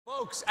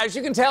Folks, as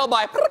you can tell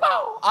by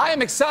I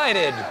am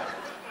excited.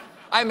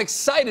 I am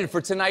excited for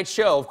tonight's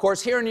show. Of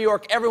course, here in New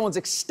York, everyone's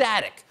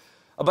ecstatic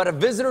about a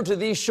visitor to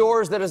these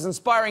shores that is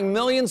inspiring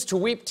millions to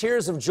weep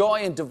tears of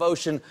joy and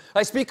devotion.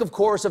 I speak, of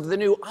course, of the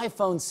new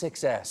iPhone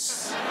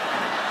 6s.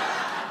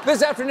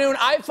 This afternoon,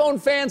 iPhone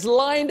fans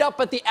lined up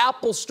at the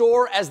Apple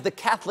Store as the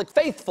Catholic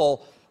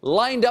faithful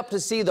lined up to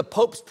see the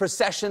Pope's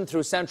procession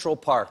through Central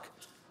Park.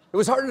 It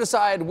was hard to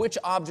decide which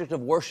object of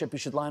worship you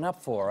should line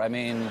up for. I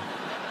mean,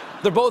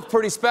 they're both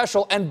pretty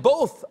special and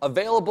both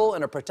available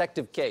in a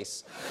protective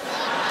case.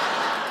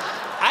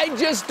 I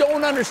just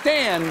don't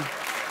understand.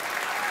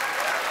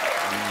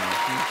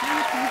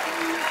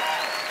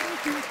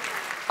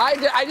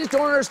 I just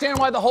don't understand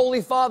why the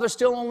Holy Father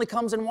still only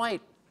comes in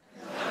white.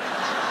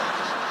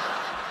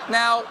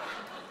 Now,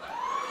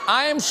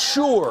 I am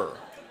sure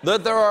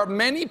that there are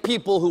many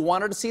people who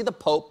wanted to see the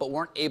Pope but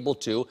weren't able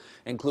to,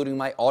 including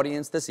my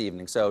audience this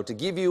evening. So, to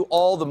give you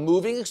all the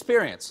moving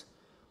experience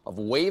of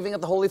waving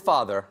at the Holy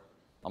Father,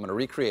 I'm going to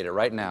recreate it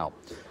right now.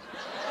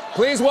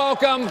 Please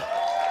welcome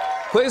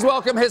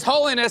His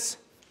Holiness,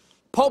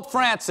 Pope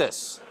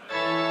Francis.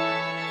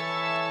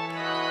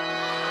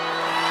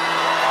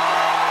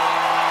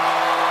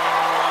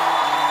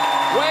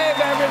 Wave,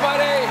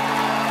 everybody!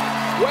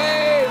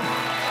 Wave!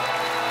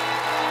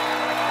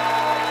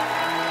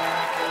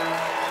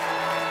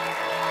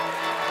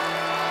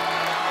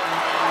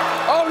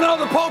 Oh no,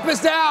 the Pope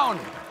is down!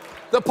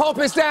 The Pope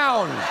is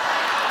down!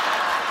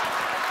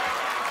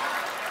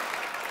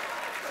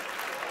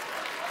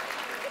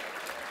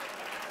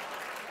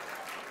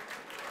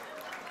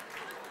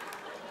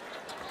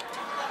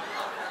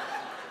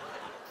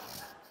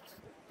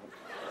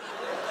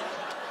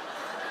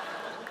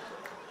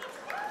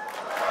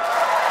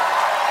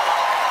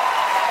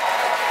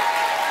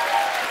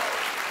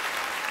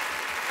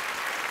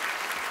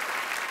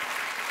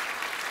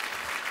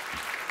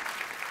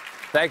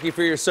 Thank you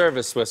for your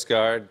service, Swiss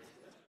Guard.